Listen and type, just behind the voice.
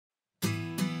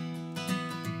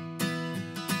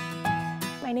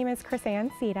My name is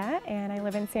Chrisann and I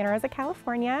live in Santa Rosa,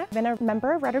 California. I've been a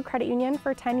member of Redwood Credit Union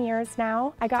for 10 years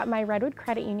now. I got my Redwood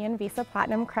Credit Union Visa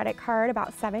Platinum credit card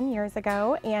about 7 years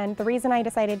ago, and the reason I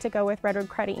decided to go with Redwood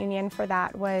Credit Union for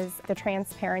that was the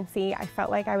transparency. I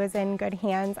felt like I was in good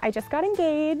hands. I just got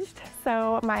engaged,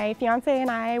 so my fiance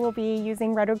and I will be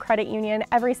using Redwood Credit Union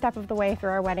every step of the way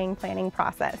through our wedding planning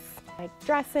process. Like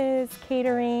dresses,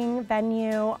 catering,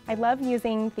 venue. I love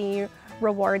using the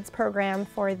rewards program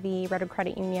for the Redwood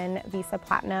Credit Union Visa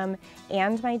Platinum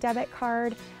and my debit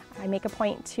card. I make a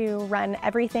point to run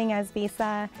everything as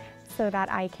Visa so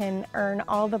that I can earn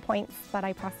all the points that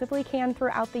I possibly can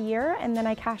throughout the year, and then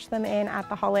I cash them in at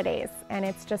the holidays. And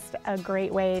it's just a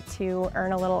great way to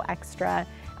earn a little extra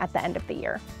at the end of the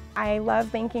year. I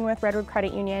love banking with Redwood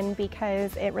Credit Union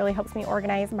because it really helps me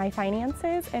organize my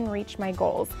finances and reach my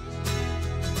goals.